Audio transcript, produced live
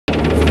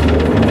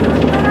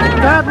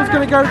Dad was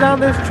going to go down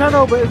this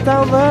channel, but it's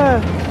down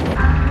there.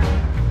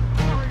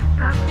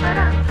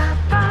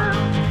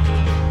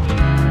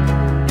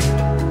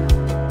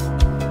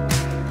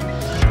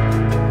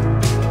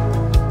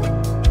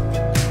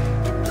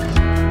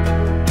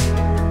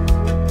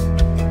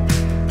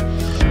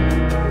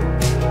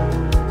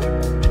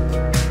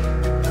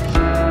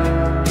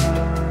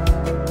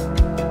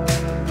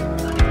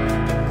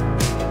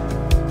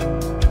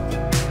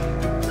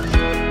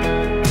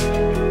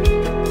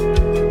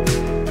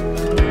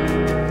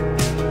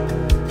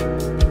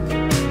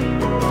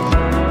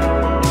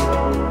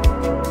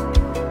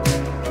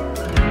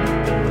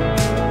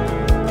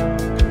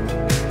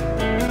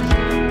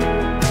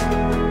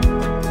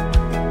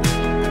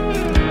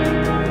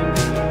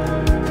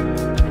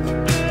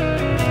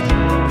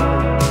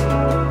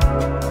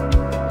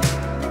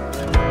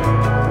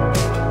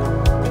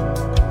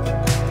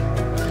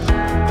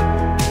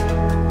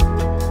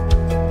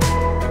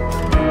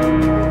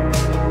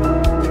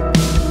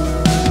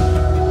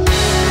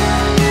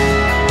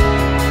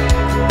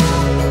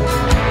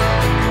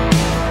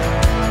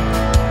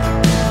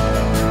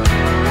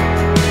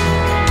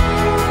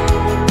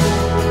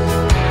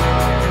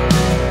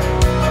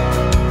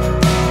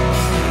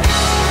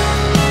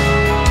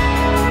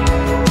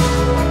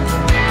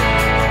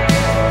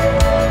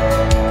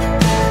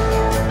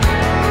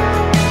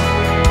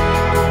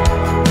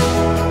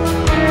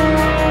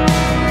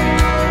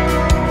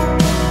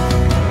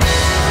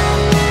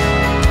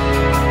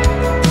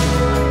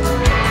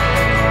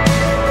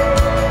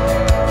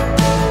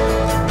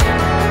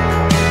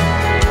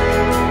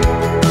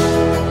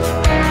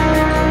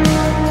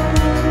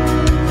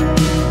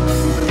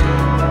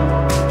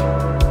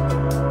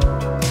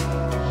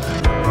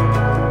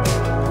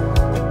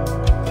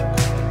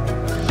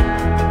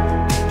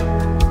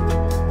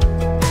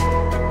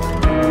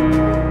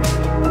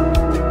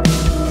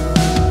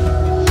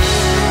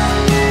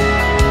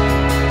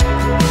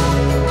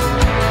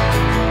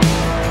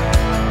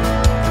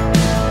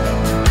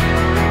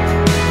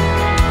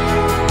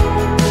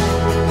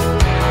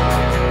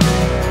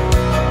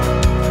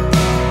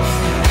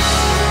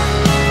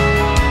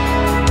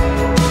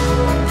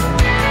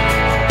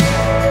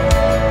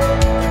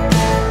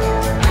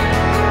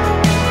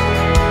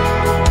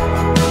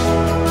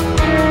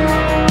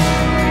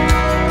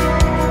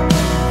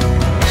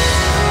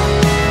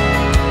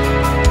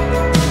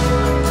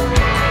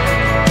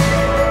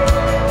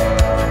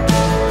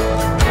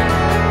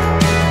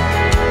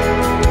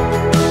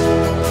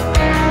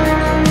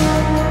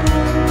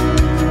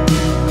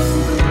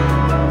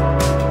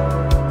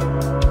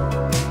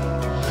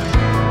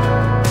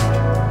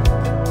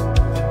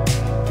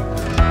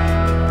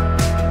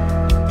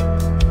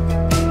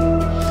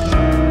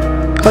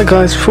 Hi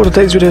guys, before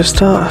today's video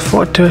starts, I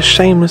thought I'd do a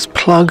shameless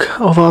plug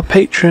of our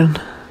Patreon.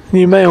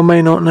 You may or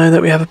may not know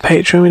that we have a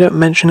Patreon. We don't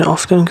mention it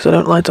often because I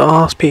don't like to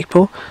ask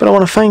people, but I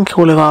want to thank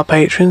all of our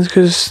patrons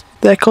because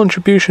their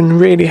contribution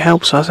really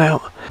helps us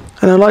out.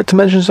 And I'd like to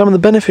mention some of the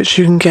benefits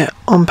you can get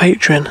on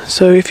Patreon.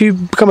 So if you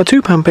become a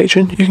 £2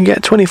 patron, you can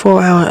get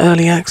 24-hour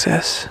early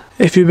access.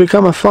 If you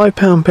become a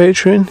 £5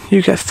 patron,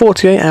 you get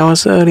 48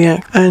 hours early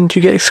access, and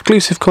you get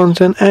exclusive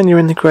content, and you're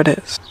in the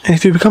credits. And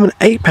if you become an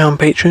 £8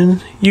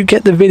 patron, you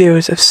get the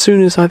videos as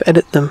soon as I've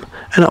edited them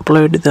and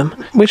uploaded them,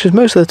 which is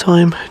most of the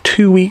time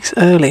 2 weeks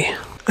early.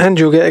 And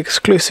you'll get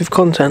exclusive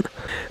content.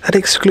 That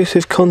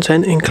exclusive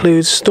content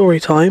includes story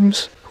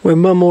times, where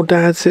mum or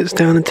dad sits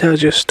down and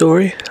tells you a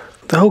story,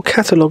 the whole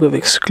catalogue of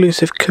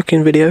exclusive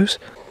cooking videos,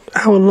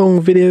 hour-long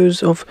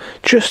videos of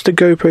just the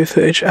GoPro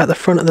footage at the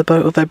front of the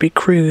boat of every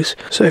cruise.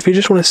 So if you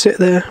just want to sit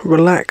there,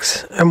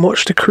 relax, and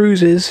watch the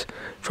cruises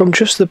from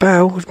just the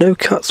bow with no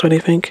cuts or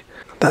anything,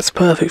 that's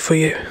perfect for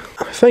you.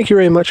 Thank you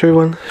very much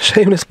everyone.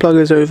 Shameless plug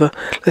is over.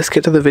 Let's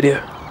get to the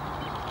video.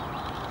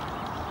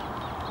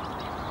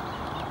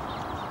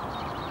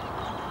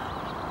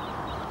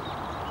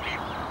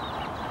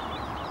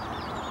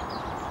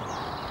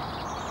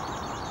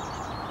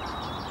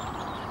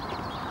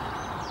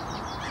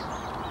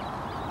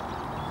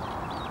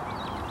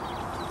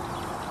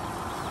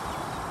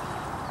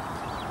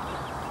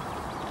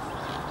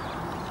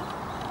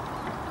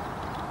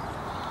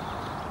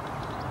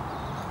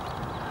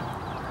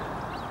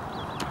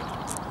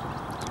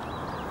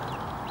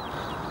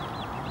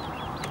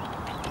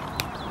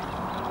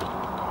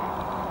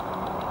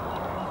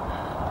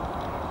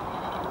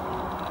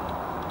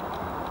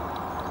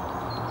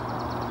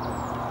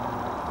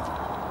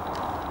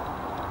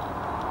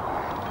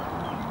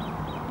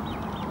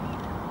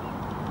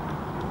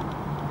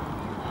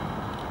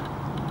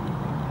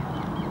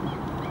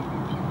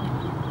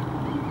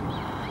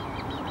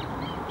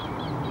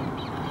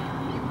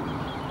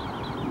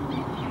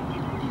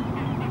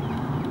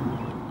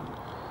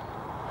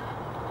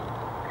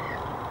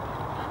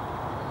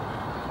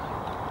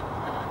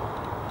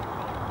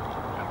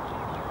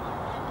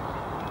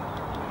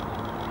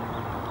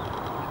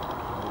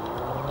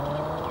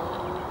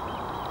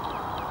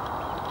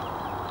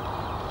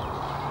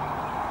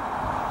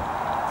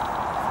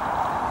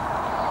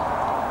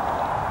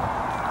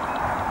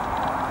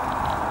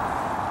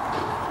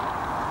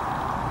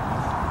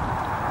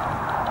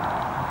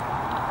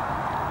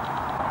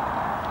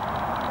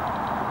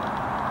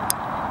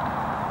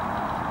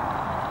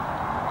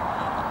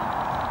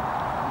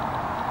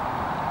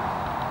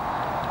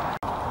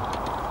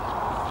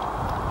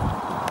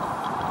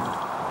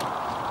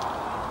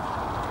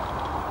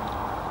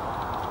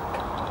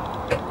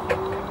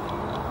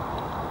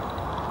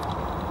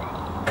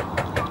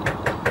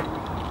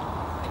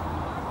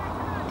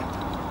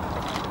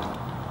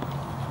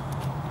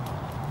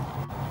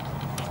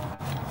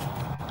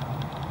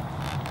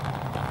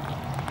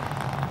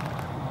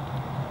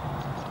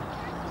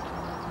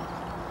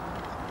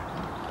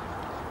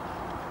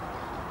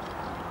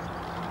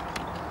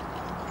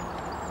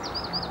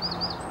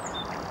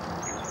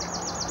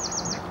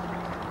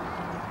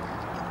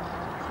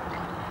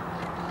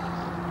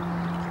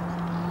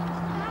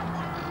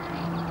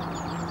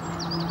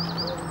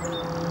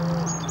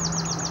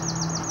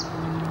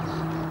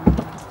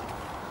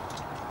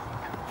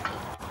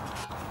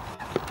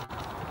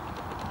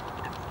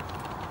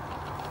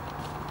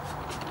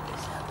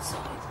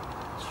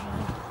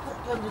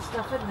 of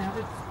stuff in there.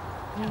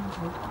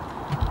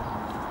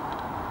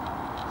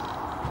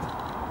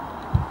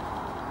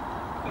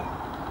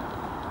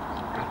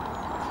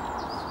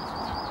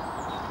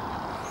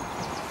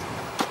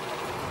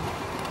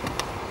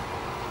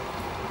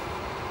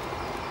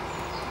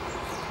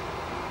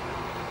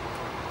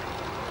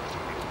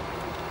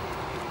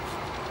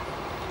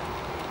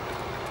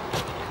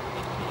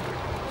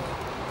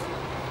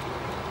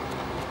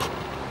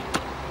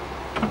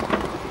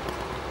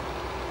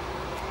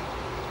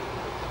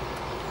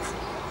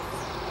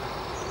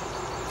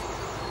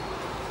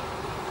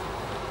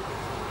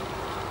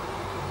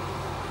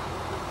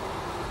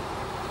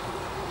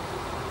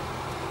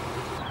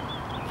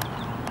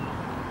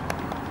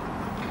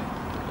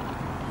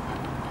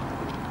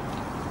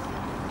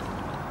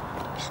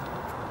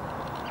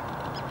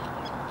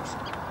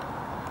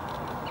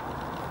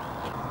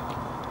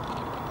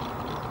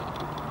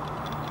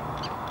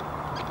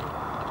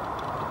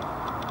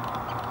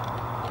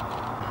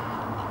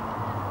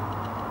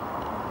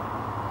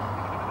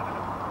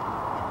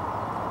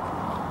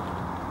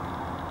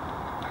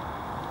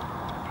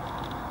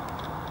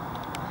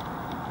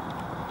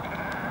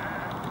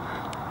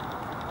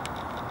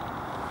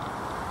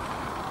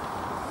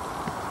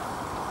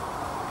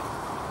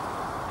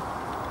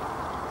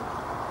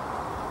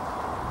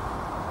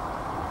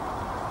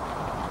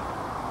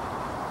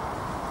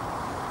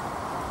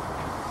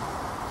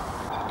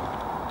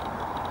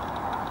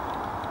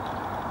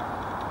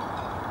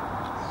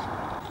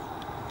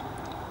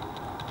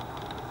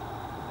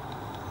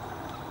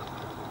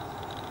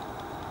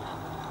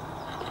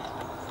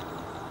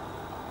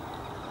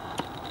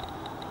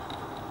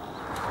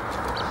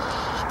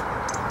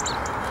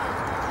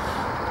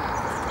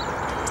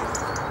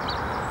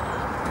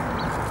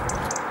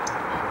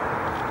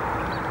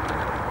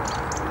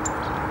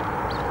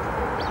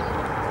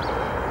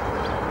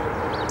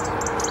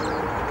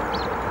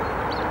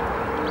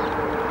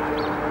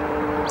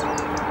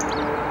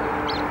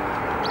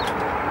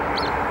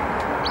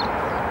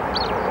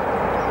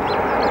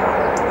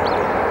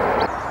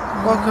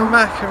 Welcome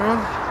back, everyone.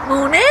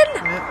 Morning.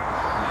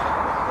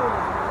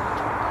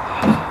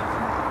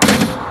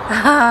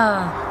 Yeah.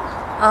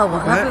 Oh,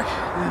 what lovely!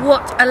 Yeah.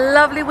 What a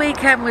lovely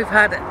weekend we've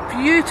had.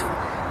 Beautiful,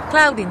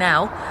 cloudy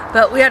now,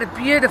 but we had a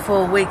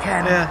beautiful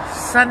weekend. Yeah.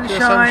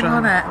 Sunshine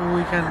on it. All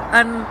weekend.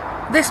 And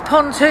this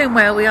pontoon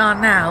where we are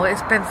now,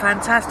 it's been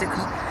fantastic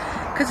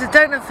because it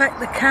don't affect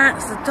the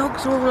cats. The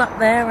dogs are all up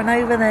there and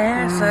over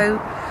there. So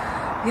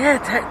yeah,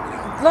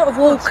 a lot of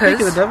walkers.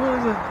 Speaking of the devil,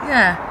 is it?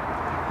 Yeah.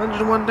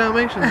 101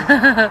 Dalmatians.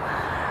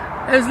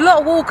 There was a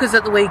lot of walkers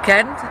at the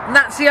weekend, and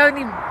that's the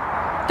only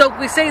dog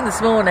we've seen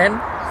this morning.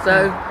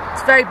 So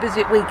it's very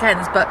busy at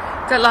weekends, but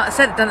like I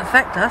said, it doesn't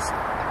affect us.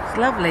 It's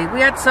lovely. We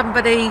had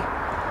somebody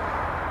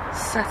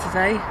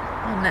Saturday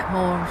on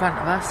Netmore in front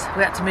of us.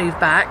 We had to move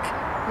back.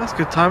 That's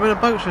good timing. A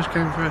boat just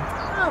came through.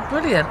 Oh,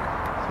 brilliant!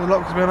 So the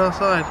lock has been on our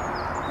side.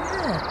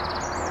 Yeah.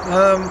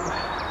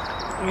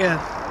 Yeah.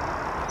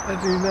 I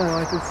do know.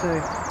 I did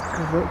say if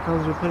the boat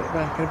comes, we'll put it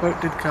back. And a boat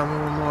did come,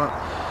 and we'll moor it.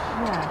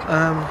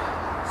 Yeah.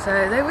 So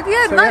they would.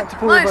 Yeah. So we had to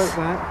pull the boat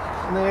back,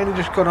 and they only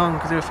just got on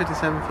because they were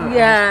 57 foot.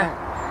 Yeah.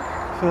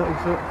 30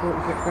 foot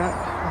back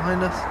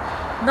behind us.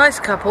 Nice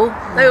couple.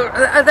 They were.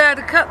 They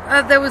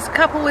had there was a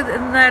couple with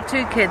and their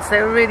 2 kids.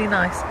 They were really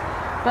nice,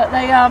 but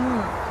they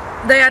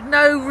had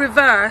no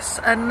reverse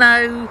and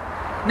no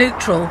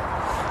neutral.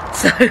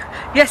 So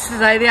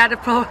yesterday they had a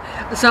problem.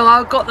 So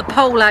I got the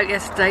pole out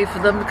yesterday for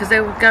them because they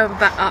were going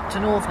back up to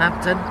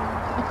Northampton.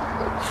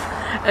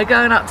 They're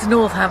going up to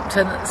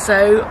Northampton.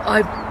 So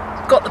I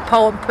got the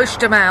pole and pushed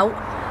them out,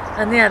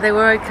 and yeah, they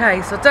were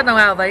okay. So I don't know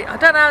how they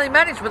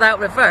managed without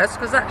reverse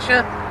because that's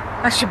your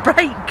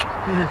brake.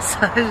 Yeah.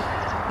 So,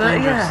 but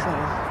dangerous,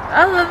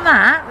 yeah. Other than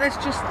that, there's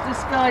just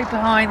this guy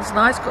behind's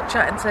nice. Got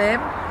chatting to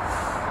him.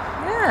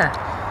 Yeah.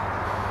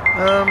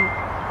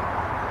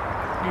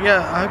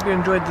 Yeah, I hope you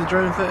enjoyed the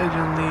drone footage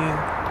and the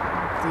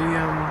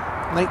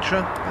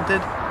nature. I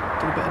did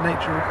a bit of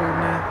nature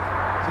recording there.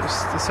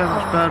 There's so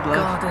much bird life.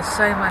 God, there's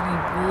so many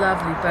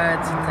lovely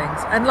birds and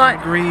things. And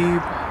like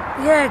grebe.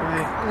 Yeah.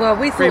 Well,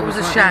 we thought it was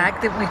a shag,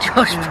 didn't we,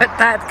 Josh? Yeah. But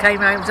Dad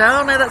came home and said,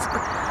 "Oh no, that's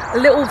a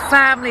little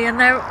family, and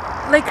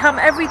they come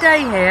every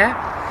day here.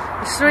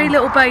 There's 3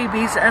 little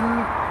babies,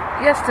 and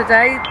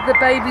yesterday the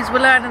babies were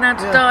learning how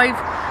to dive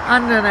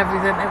under and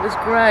everything. It was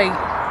great."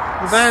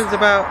 The bird's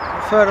about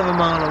a third of a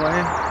mile away.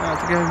 I had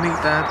to go and meet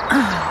Dad.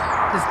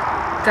 Because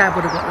Dad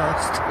would have got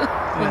lost,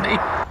 wouldn't he?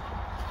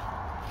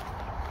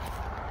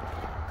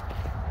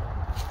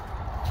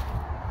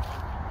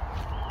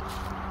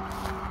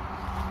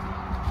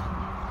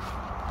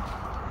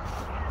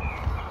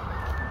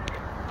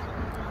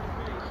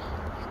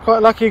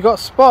 Quite lucky you got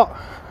a spot.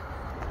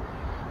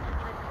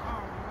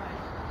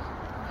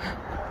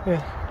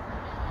 Yeah.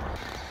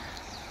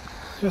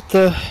 You have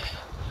to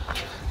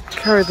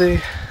carry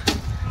the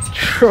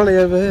trolley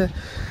over here,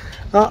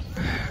 up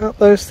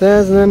those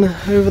stairs, and then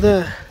over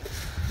there.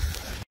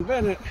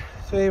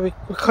 So we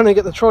couldn't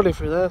get the trolley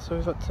through there, so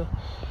we've had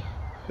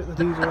put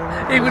the diesel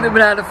on. He wouldn't have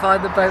been able to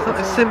find the boat. It's not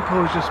as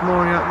simple as just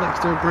mooring up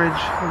next to a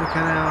bridge on the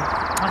canal.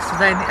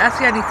 That's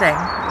the only thing.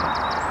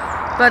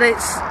 But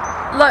it's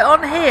like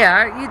on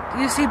here,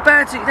 you see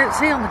birds that you don't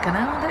see on the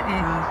canal, don't you?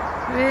 No.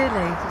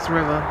 Really? It's a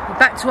river.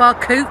 Back to our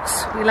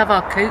coots. We love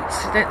our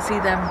coots. You don't see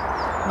them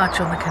much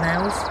on the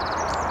canals.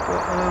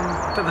 But,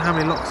 I don't know how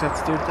many locks I have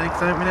to do today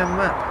because I don't really have a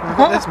map. I've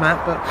got this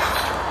map, but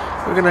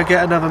we're going to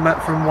get another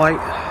map from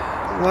White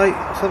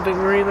something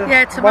Marina.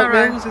 Yeah, tomorrow.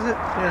 White Mills, is it?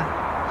 Yeah.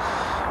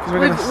 Because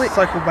we're going to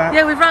cycle back.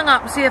 Yeah, we've rung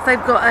up and see if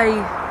they've got a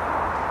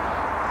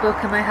book,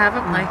 and they have,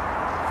 haven't they?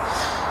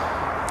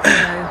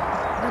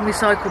 So then we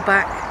cycle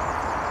back.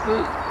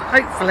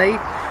 Hopefully,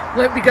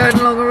 won't be going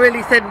along a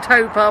really thin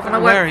towpath, and I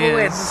won't fall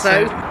in.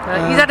 So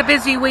he's had a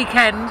busy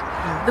weekend.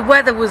 Yeah. The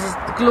weather was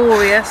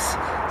glorious.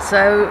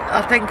 So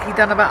I think he'd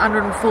done about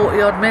 140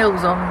 odd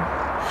meals on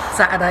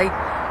Saturday,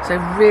 so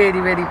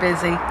really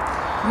busy.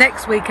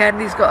 Next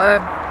weekend he's got to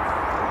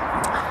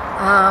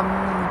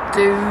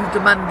do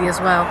the Monday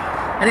as well,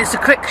 and it's a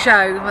quick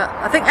show.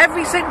 I think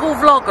every single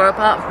vlogger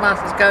apart from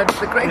us is going to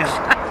the Great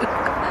Show.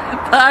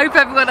 But I hope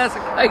everyone has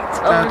a great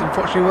time. Dad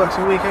unfortunately works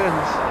on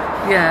weekends.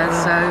 Yeah,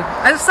 so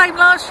and the same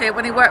last year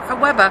when he worked for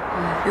Weber,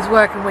 he's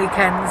working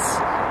weekends.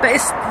 But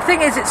the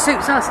thing is, it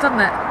suits us,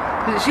 doesn't it?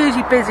 Because it's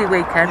usually busy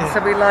weekends,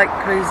 so we like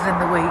cruising in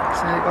the week.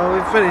 So well,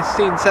 we've only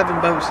seen 7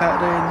 boats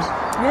Saturday and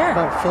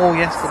about 4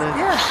 yesterday.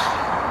 Yeah,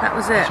 that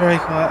was it. It's very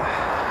quiet.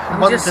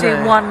 We've just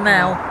seen one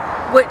now,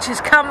 which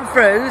has come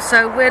through,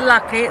 so we're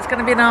lucky. It's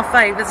going to be in our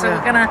favour, so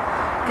we're going to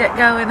get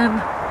going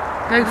and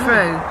go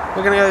through.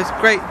 We're going to go to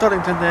Great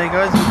Doddington there,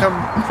 guys. We become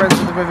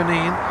friends of the River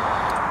Nene,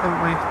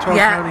 haven't we? £12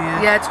 a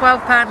year. Yeah,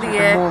 £12 a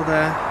year. More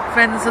there.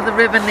 Friends of the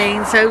River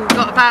Nene. So we've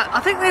got about, I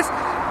think there's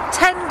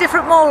 10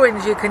 different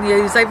moorings you can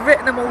use. They've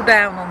written them all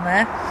down on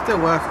there.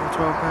 Still worth them,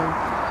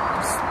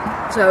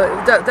 £12. So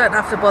don't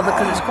have to bother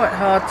because it's quite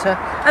hard to.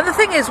 And the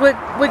thing is, we're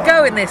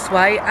going this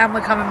way and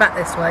we're coming back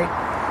this way,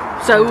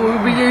 so we'll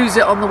reuse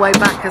it on the way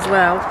back as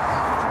well.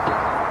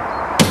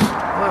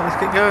 Right, let's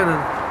get going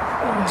then.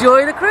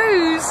 Enjoy the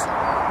cruise.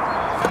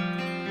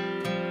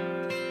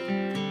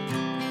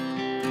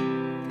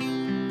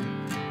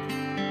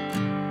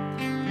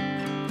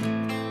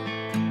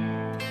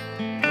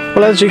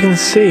 Well, as you can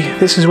see,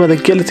 this is where the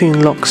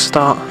guillotine locks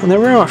start, and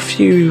there are a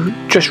few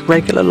just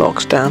regular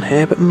locks down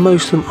here, but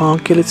most of them are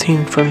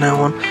guillotine from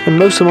now on, and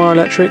most of them are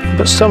electric,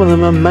 but some of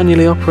them are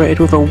manually operated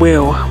with a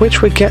wheel,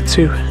 which we'll get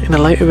to in a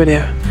later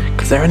video,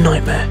 because they're a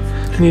nightmare,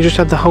 and you just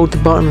have to hold the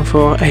button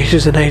for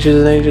ages and ages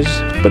and ages.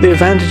 But the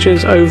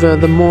advantages over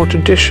the more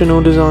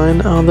traditional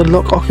design are the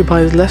lock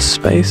occupies less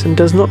space and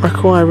does not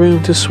require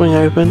room to swing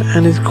open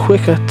and is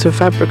quicker to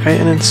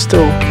fabricate and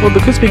install. Well,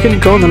 because we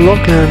couldn't go on the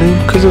lock landing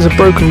because there's a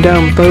broken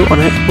down boat on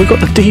it, we got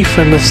the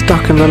defender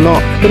stuck in the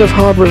lock. A bit of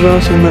hard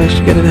reversing and managed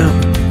to get it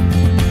out.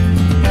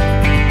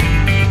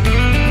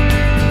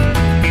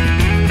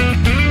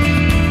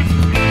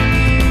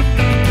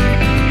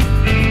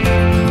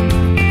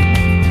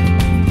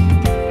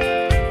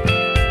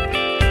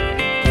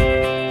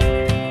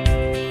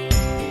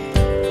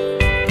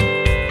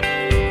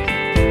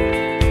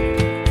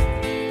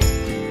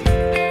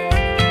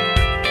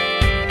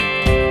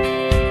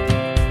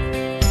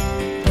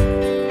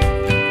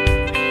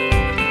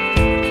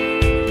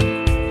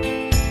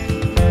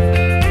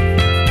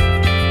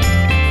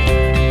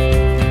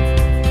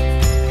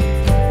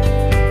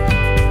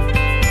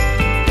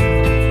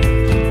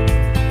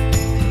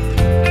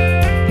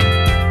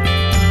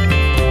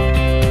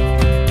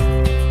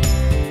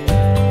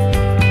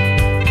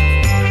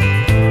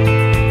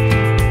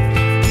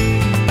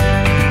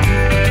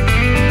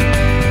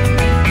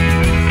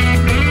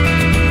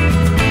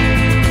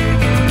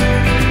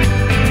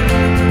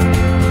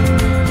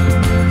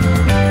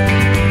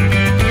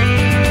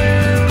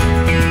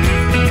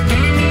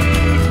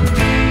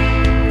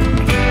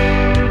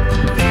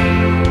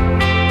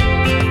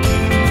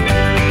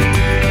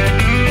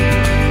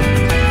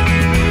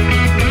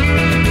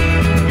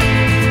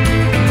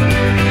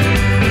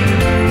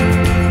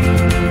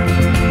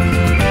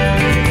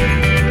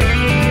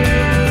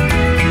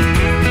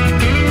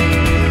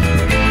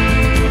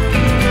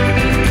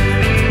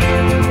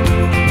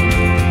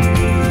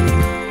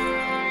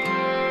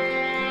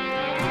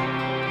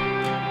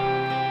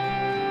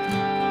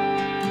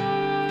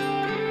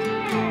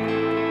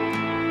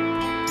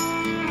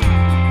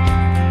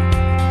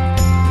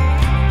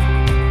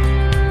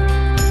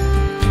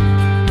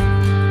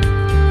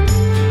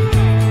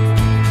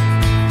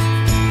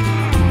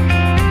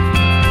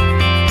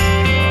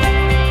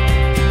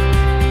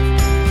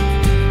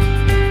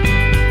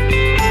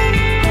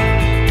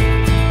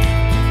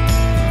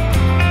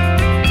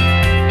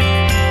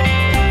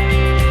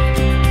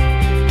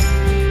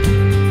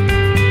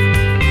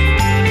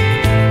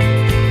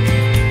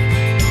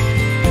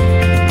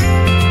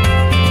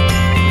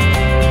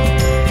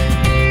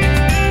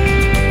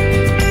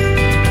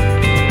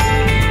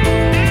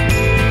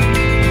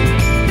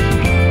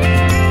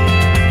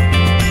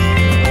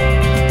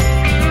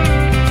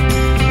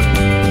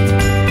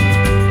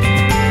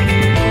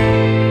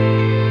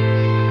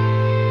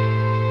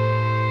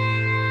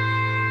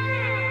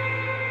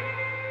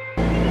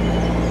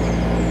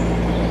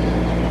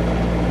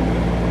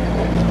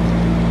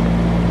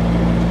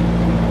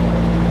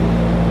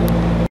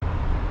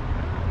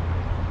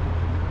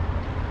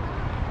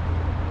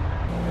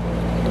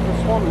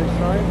 on this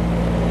side.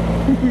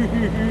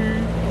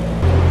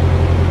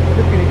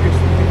 Look at it,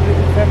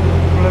 it's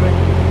everything blowing.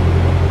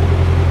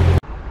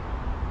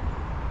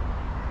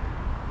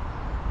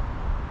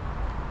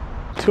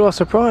 To our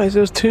surprise,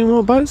 there's 2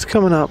 more boats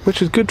coming up,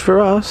 which is good for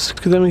us,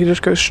 because then we can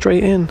just go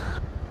straight in.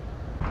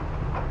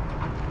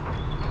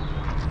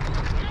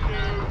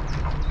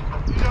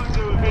 You don't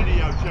do a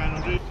video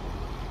channel, do you?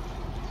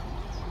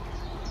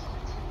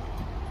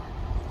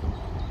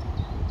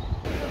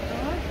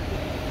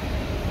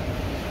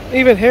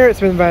 Even here it's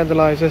been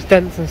vandalised, there's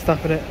dents and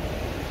stuff in it.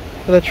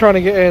 And they're trying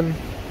to get in.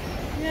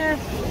 Yeah.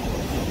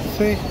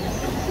 See?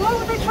 Why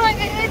would they try and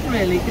get in,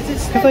 really?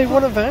 Because they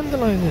want to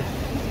vandalise it.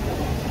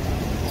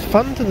 It's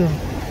fun to them.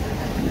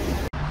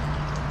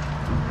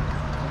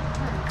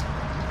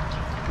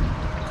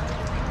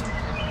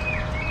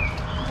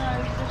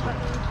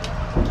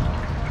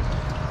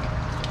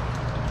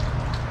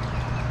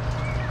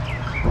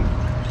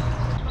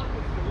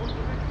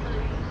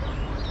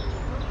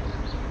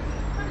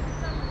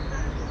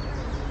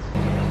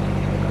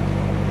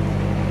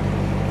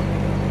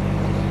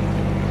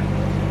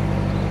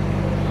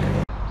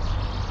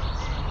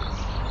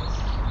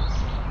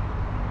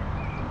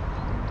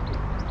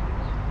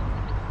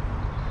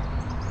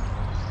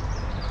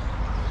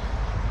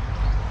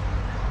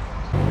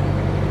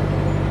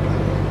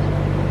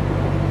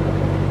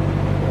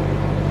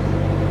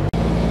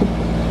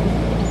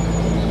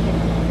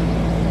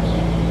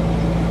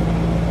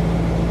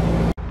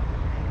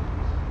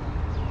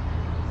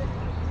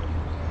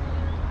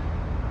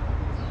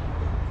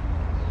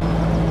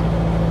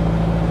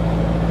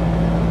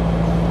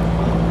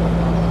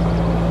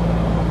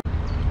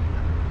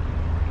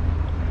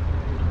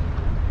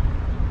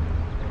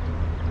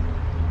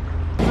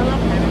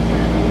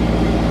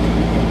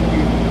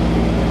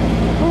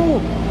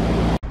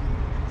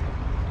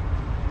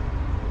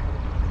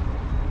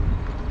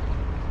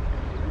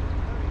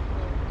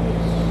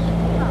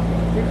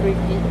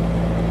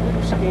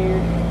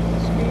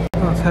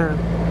 Oh, it's heron.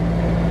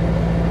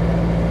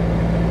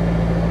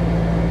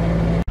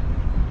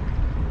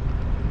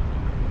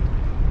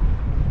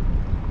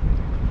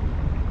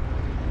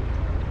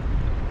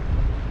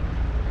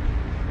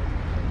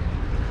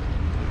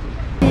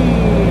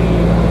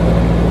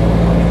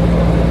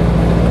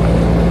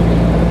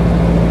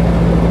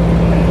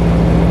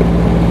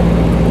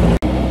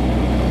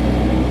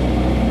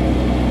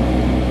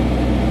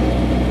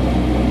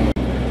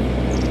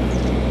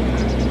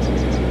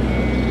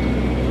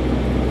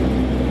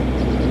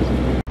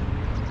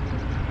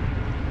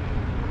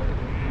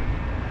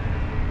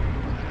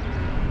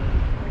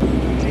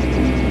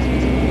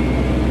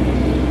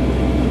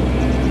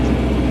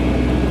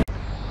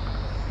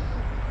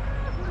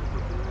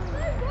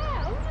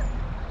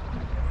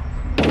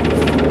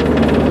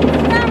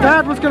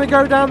 Dad was going to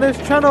go down this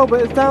channel,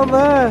 but it's down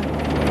there.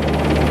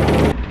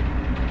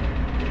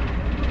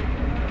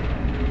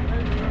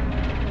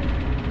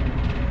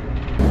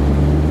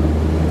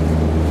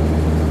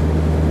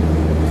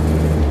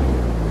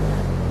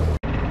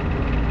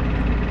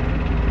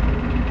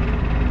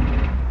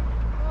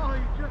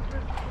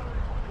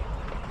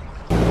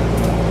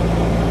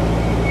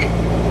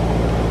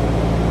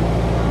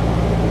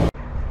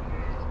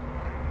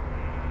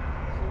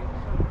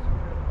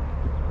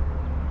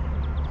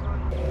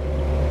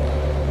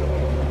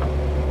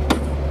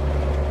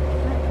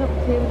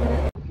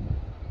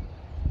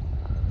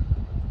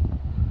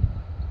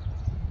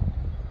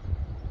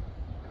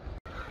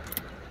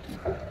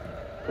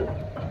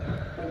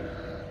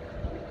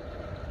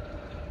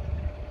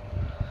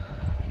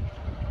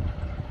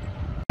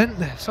 Bent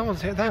there.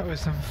 Someone's hit that with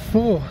some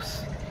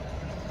force.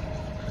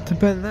 To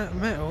bend that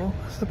metal,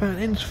 it's about 1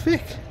 inch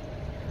thick.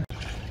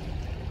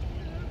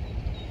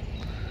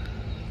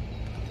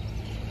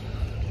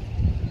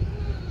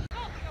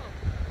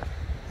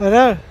 I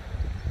know.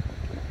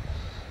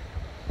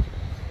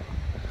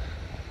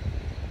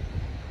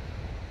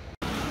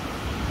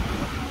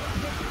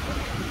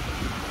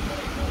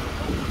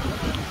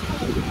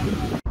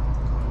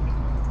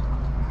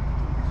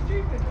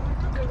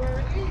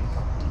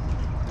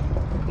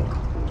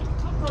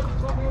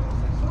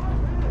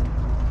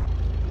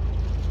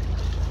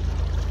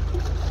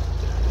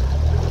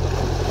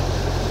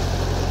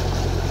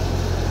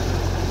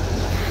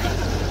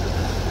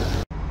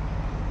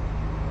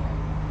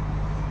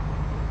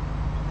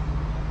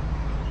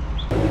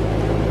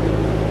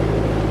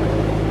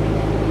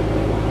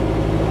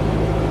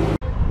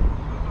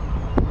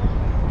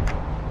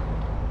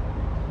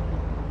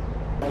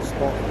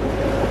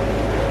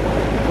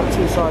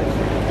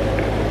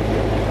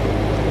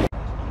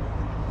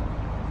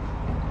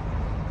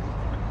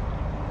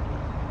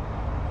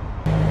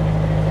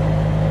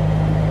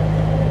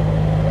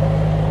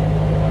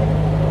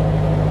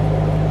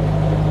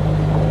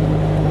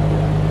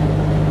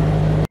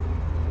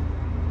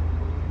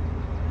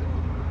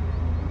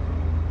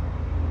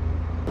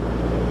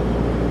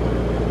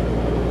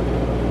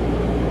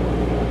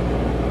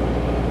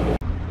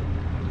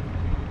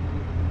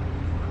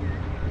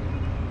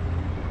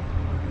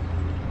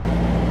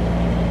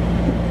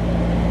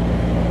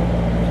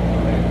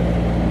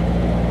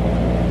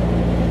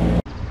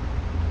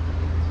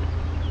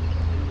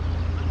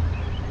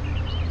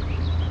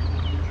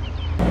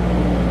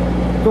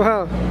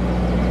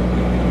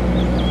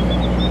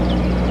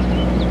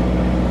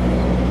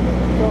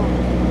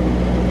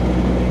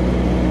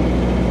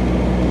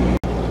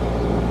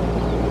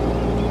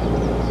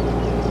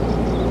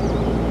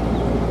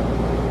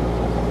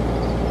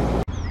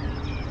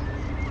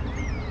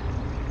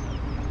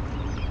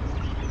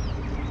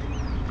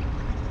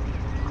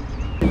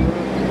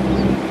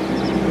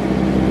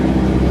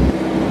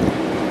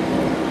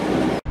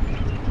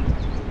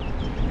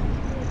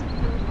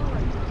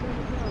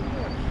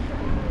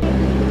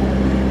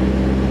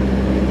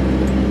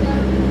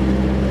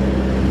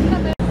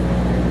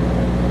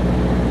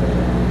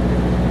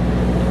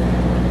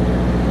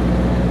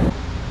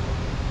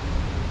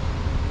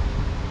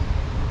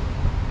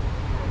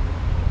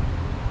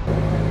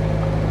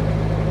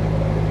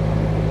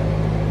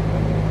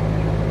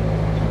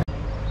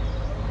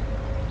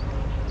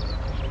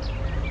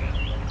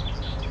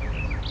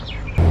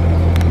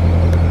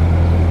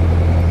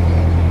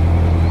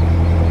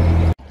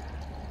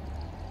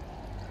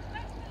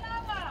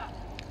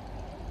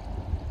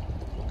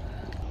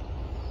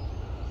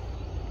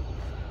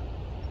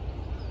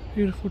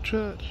 beautiful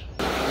church.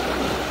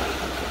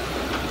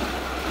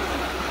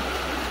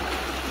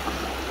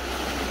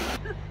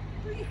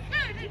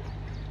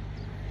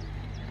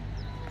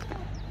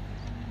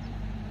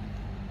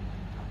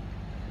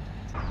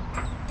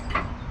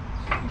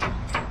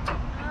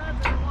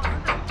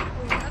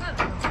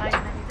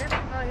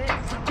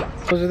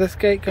 Because of this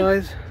gate,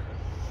 guys.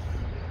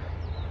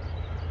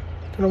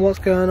 Don't know what's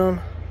going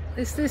on.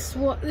 Is this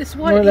what this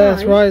Right white there,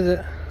 line? why is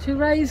it? To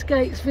raise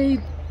gates,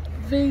 V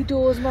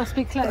doors must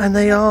be closed. And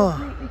they They're are.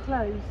 completely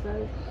closed,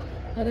 so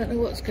I don't know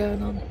what's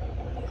going on.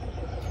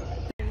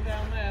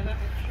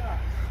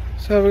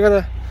 So we've got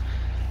to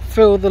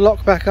fill the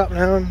lock back up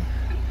now and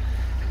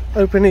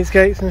open these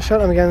gates and shut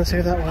them again and see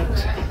if that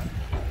works.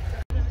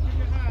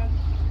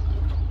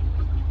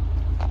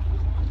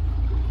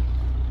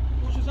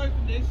 Just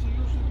open this, so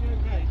you should be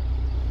okay.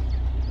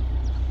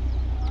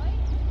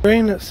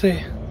 Green, let's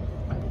see.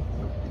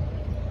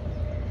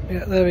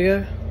 Yeah, there we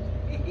go.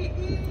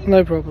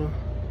 No problem.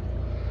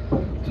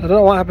 So I don't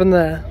know what happened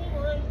there.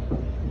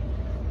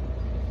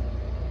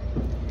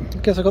 I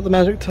guess I got the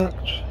magic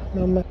touch.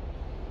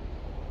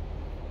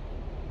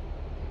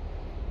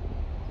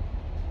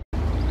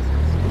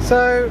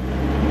 So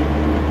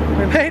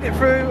we made it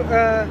through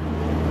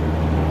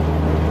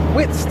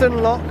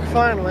Whitstone Lock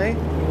finally.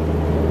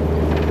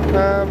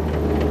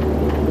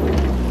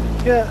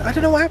 Yeah, I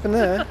don't know what happened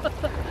there.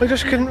 We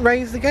just couldn't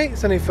raise the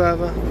gates any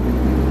further.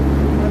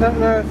 I don't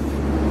know.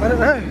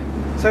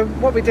 So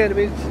what we did,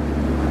 we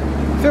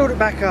filled it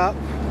back up,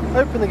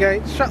 opened the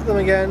gates, shut them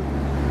again,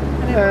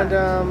 and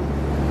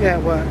yeah,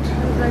 it worked. It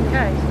was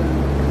okay.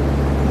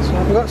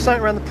 So we've got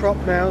something around the prop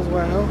now as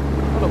well.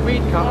 Got a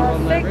weed cutter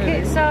on there, really.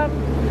 I think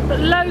it's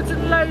loads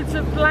and loads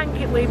of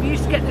blanket weave. You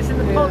used to get this in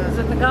the ponds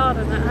in the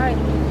garden at home.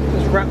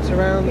 Just wraps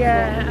around.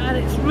 Yeah, and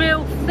it's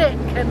real thick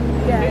and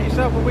yeah. Get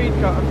yourself a weed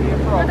cutter for your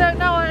I prop. don't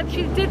know, I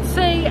actually did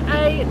see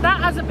that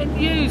hasn't been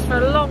used for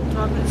a long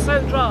time, it's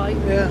so dry.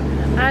 Yeah.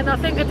 And I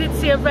think I did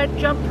see a red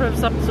jumper of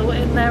some sort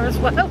in there as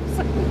well.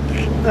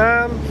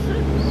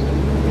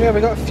 Yeah, we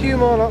got a few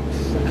more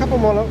locks, a couple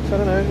more locks, I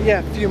don't know.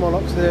 Yeah, a few more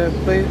locks there,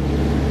 but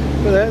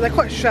they're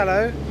quite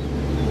shallow.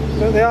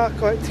 But they are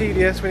quite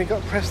tedious when you've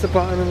got to press the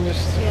button and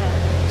just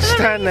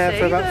stand there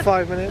for about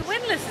 5 minutes. The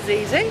windlass is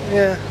easy.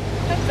 Yeah.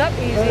 Comes up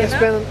easy It's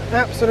been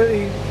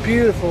absolutely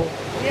beautiful.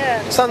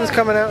 Yeah. The sun's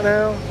coming out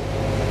now.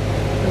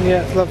 And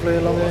yeah, it's lovely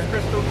along there.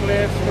 Crystal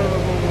clear,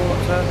 flowable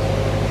water.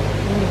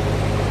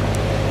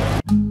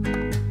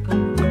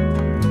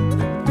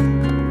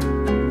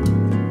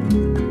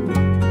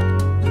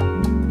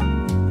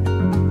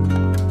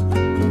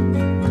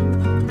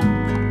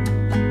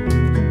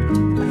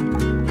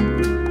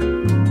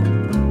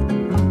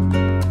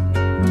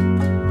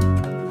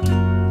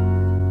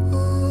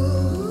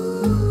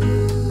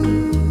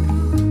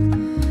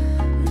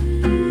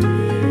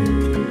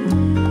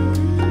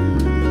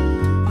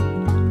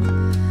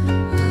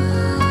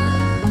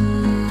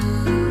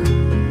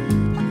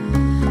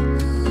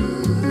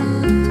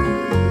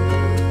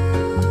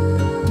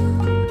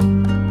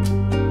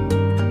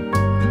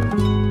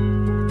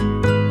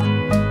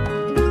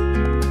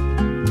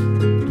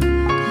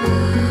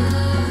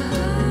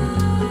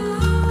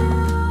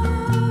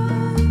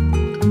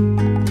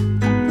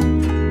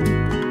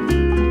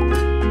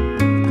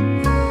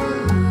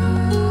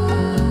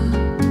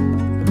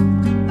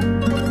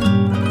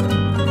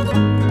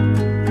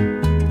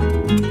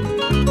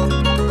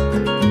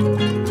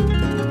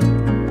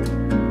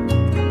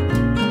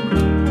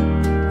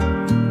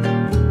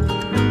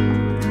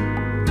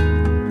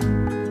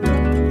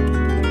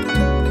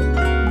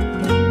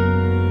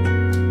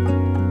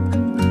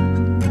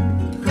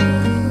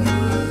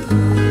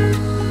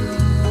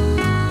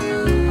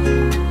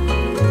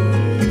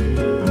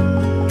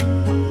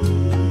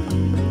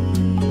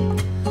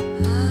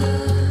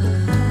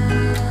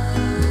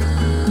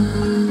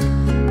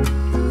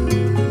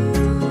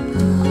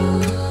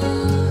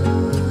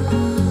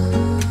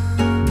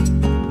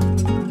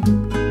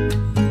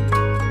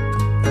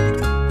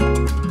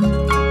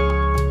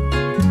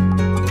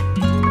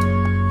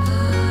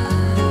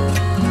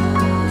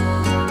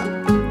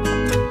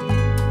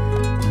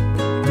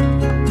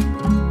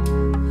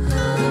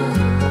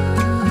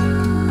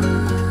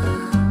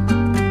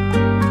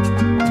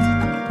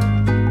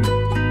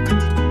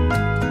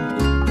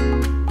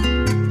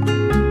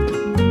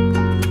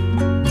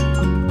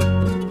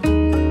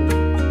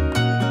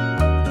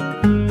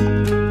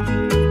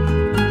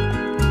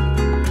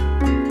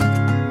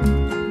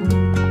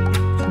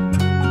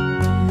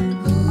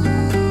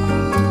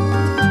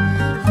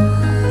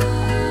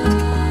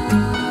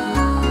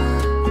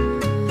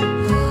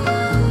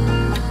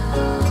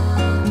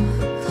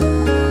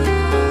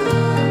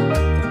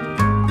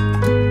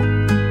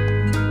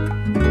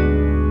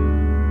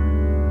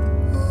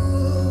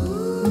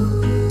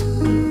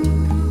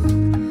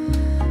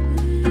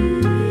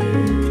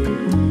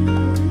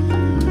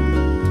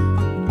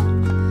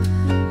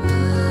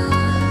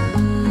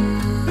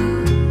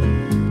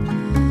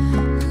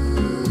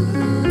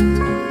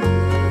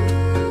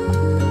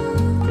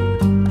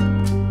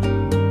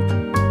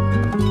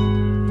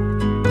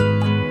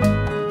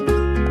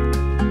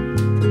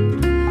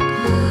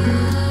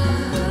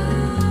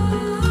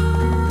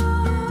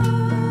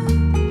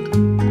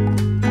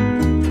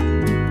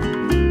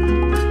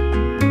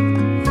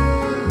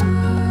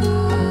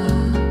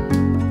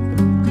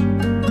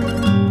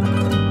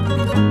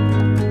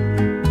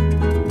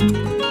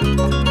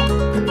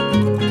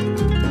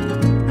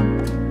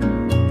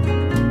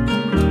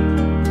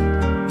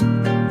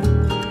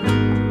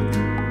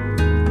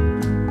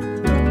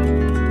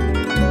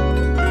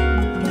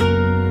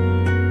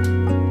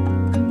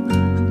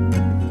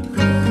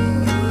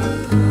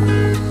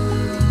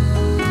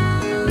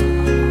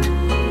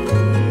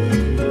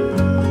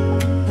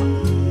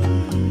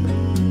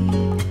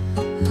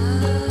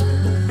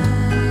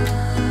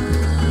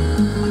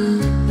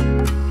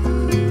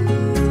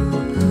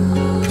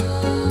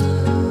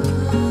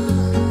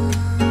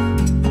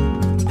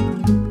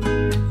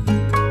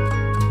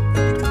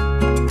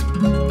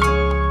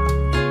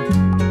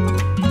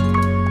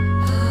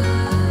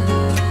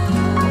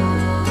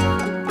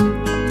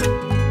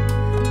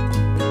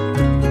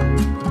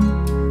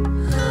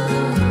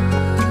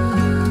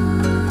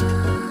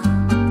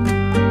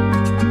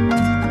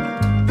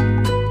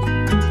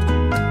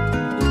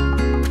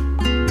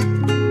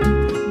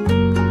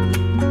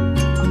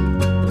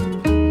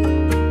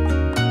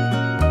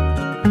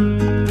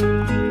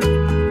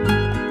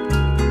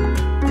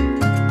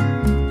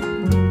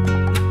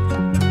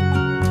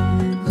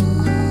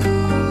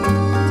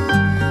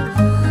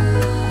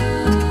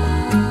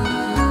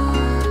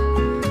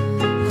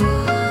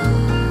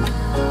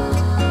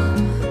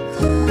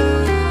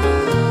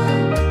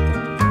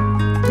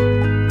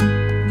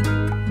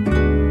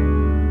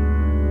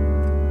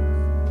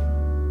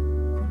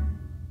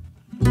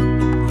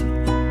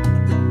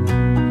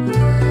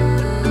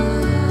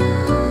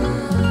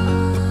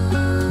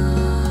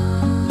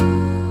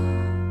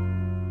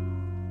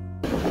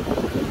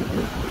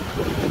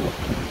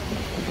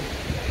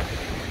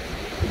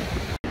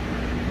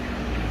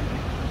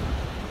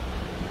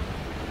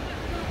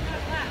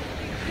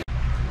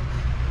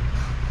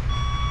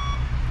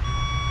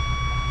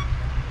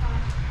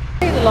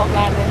 lock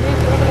landing. You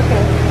have a look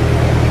at it.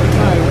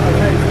 No, I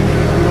don't think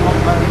it's a lot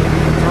landing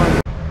at the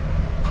time.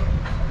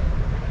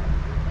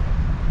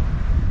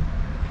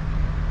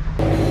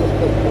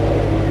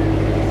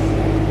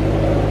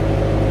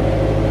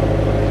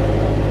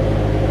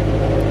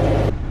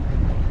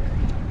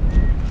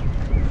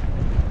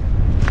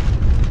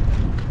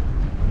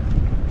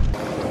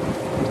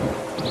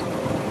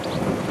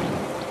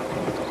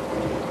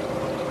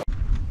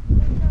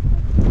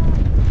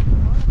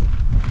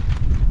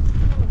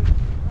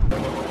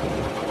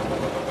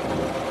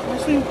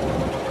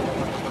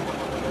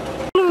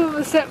 All of them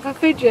are set for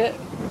fidget.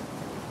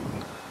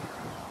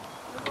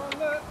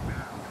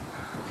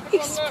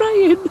 He's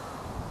spraying.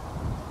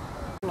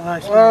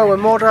 Nice. Well, we're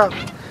moored up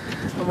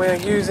and we're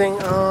using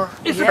our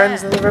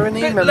friends of the River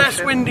Nene Bit membership.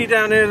 less windy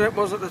down here than it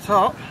was at the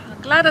top.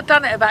 I'm glad I'd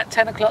done it about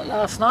 10 o'clock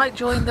last night,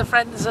 joined the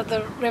friends of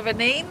the River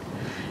Nene,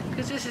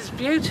 because this is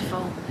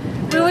beautiful.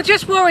 We were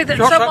just worried that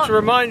Josh someone... had to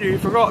remind you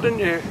forgot, didn't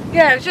you?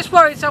 Yeah, I was just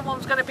worried someone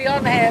was going to be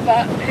on here,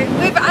 but we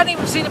hadn't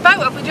even seen a boat,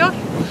 have we, Josh?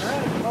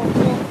 I've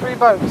seen 3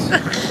 boats.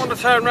 I want to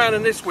turn around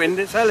in this wind,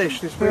 it's hellish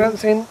this We wind. haven't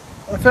seen.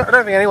 I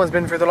don't think anyone's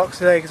been through the locks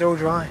today because they're all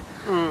dry.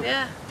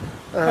 Yeah.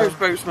 Those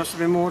boats must have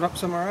been moored up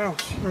somewhere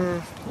else.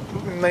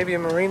 Maybe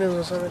in marinas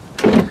or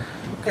something.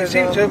 They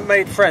seem to have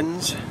made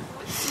friends.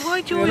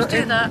 Why do you always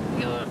do that?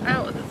 You're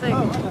out of the thing.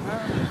 I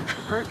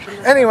don't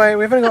know. Anyway,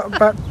 we've only got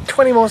about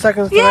 20 more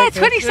seconds to Yeah, make it.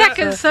 20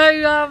 seconds, so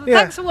Yeah,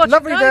 thanks for watching,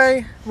 lovely guys.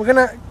 day. We're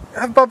going to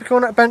have barbecue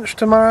on that bench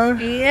tomorrow.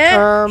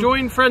 Yeah,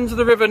 Join Friends of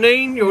the River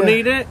Nene, you'll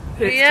need it.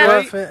 It's Yeah.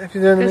 Worth great. it if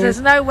you're doing because it.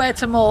 there's nowhere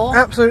to moor.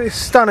 Absolutely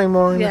stunning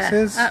mooring Yeah,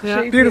 this is.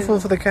 absolutely Beautiful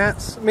for the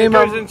cats. Me It and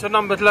goes Mum, into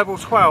numbered level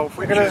 12,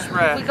 which gonna- is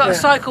rare. We've got to Yeah.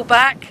 cycle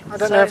back. I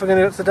don't know if we're going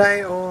to do it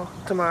today or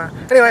tomorrow.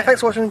 Anyway,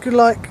 thanks for watching. Good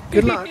luck.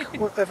 Good luck.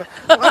 Whatever.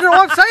 I don't know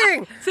what I'm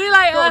saying. See you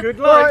later. Good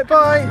luck. Alright,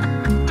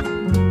 bye.